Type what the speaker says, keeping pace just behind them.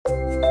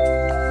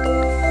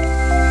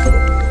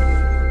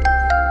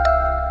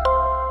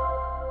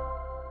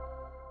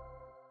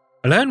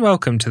Hello and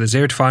welcome to the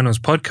Zero to Finals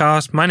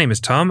podcast. My name is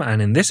Tom,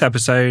 and in this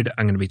episode,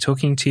 I'm going to be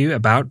talking to you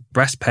about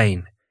breast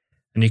pain.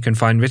 And you can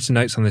find written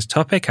notes on this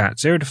topic at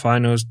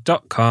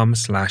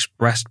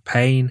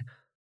zerotofinals.com/breastpain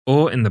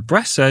or in the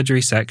breast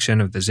surgery section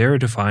of the Zero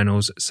to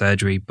Finals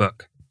surgery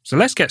book. So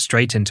let's get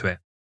straight into it.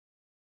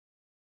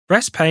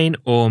 Breast pain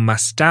or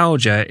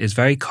mastalgia is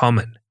very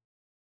common.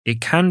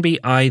 It can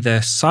be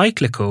either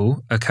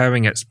cyclical,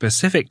 occurring at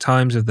specific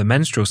times of the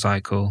menstrual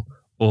cycle,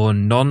 or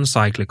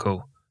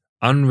non-cyclical,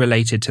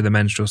 unrelated to the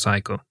menstrual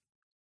cycle.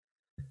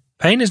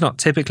 Pain is not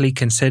typically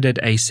considered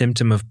a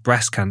symptom of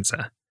breast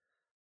cancer.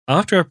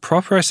 After a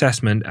proper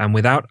assessment and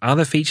without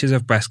other features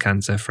of breast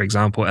cancer, for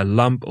example a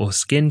lump or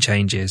skin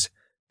changes,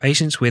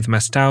 patients with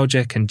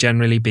mastalgia can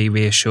generally be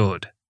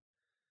reassured.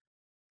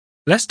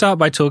 Let's start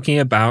by talking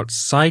about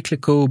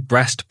cyclical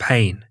breast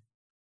pain.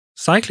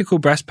 Cyclical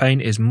breast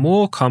pain is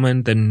more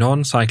common than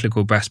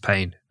non-cyclical breast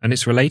pain, and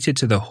it's related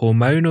to the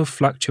hormonal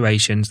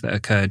fluctuations that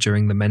occur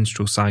during the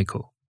menstrual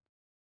cycle.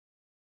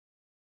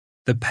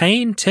 The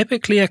pain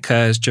typically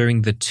occurs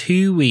during the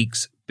 2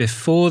 weeks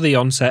before the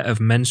onset of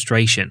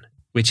menstruation,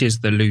 which is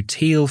the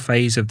luteal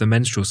phase of the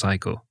menstrual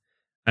cycle,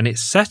 and it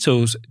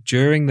settles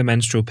during the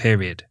menstrual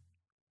period.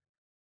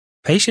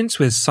 Patients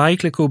with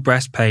cyclical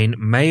breast pain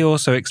may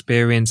also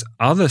experience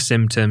other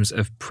symptoms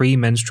of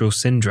premenstrual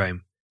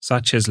syndrome,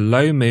 such as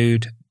low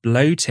mood,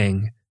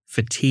 bloating,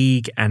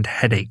 fatigue, and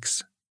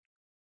headaches.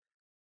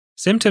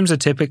 Symptoms are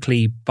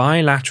typically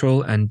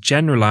bilateral and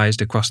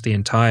generalized across the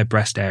entire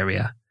breast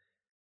area.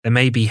 There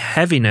may be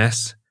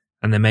heaviness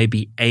and there may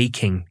be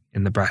aching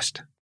in the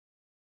breast.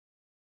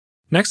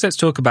 Next, let's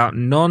talk about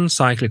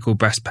non-cyclical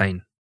breast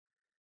pain.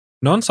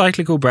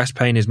 Non-cyclical breast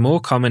pain is more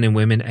common in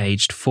women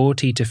aged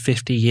 40 to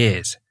 50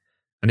 years,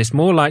 and it's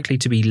more likely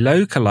to be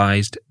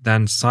localized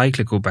than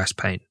cyclical breast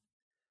pain.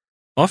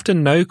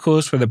 Often no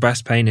cause for the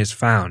breast pain is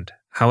found.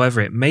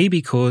 However, it may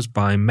be caused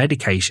by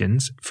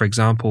medications, for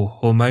example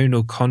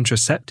hormonal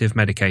contraceptive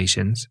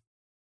medications,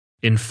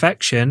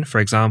 infection, for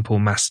example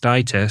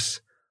mastitis,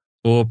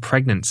 or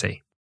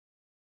pregnancy.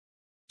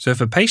 So if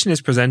a patient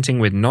is presenting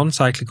with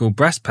non-cyclical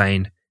breast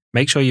pain,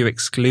 make sure you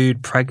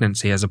exclude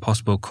pregnancy as a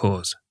possible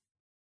cause.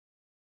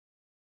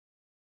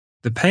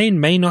 The pain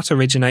may not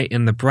originate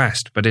in the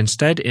breast, but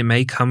instead it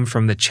may come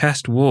from the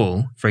chest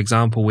wall, for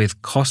example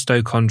with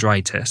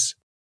costochondritis,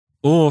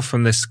 or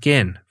from the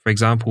skin, for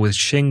example with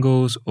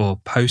shingles or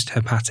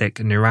post-hepatic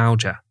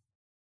neuralgia.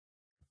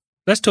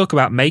 Let's talk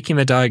about making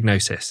the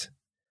diagnosis.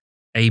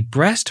 A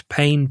breast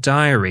pain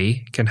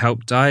diary can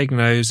help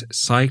diagnose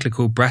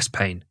cyclical breast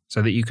pain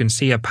so that you can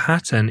see a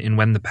pattern in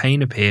when the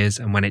pain appears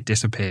and when it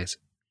disappears.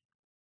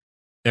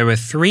 There are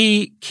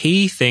 3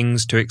 key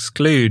things to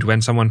exclude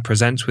when someone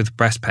presents with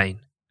breast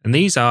pain, and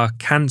these are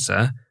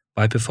cancer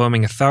by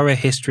performing a thorough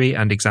history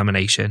and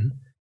examination,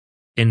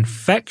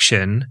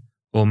 infection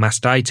or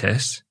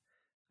mastitis,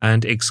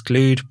 and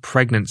exclude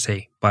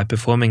pregnancy by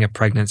performing a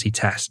pregnancy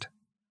test.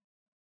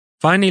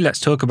 Finally, let's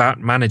talk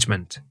about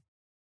management.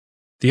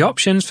 The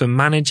options for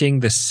managing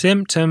the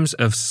symptoms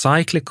of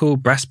cyclical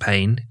breast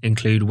pain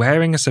include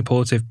wearing a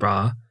supportive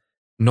bra,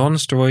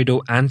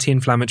 non-steroidal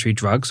anti-inflammatory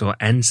drugs or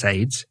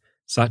NSAIDs,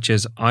 such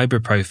as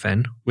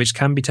ibuprofen, which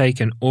can be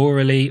taken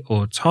orally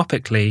or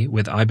topically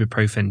with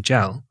ibuprofen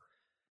gel.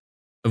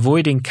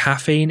 Avoiding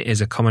caffeine is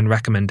a common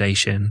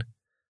recommendation.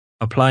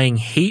 Applying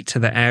heat to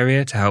the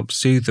area to help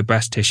soothe the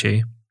breast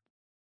tissue.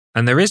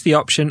 And there is the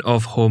option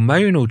of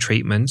hormonal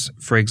treatments,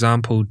 for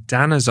example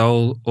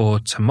danazol or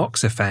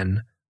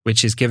tamoxifen,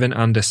 which is given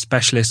under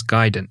specialist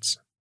guidance.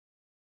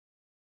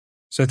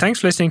 So thanks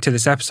for listening to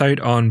this episode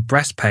on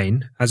breast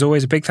pain. As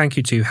always, a big thank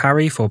you to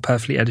Harry for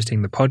perfectly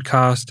editing the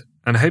podcast,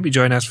 and I hope you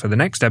join us for the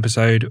next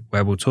episode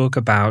where we'll talk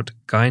about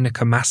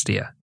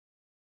gynecomastia.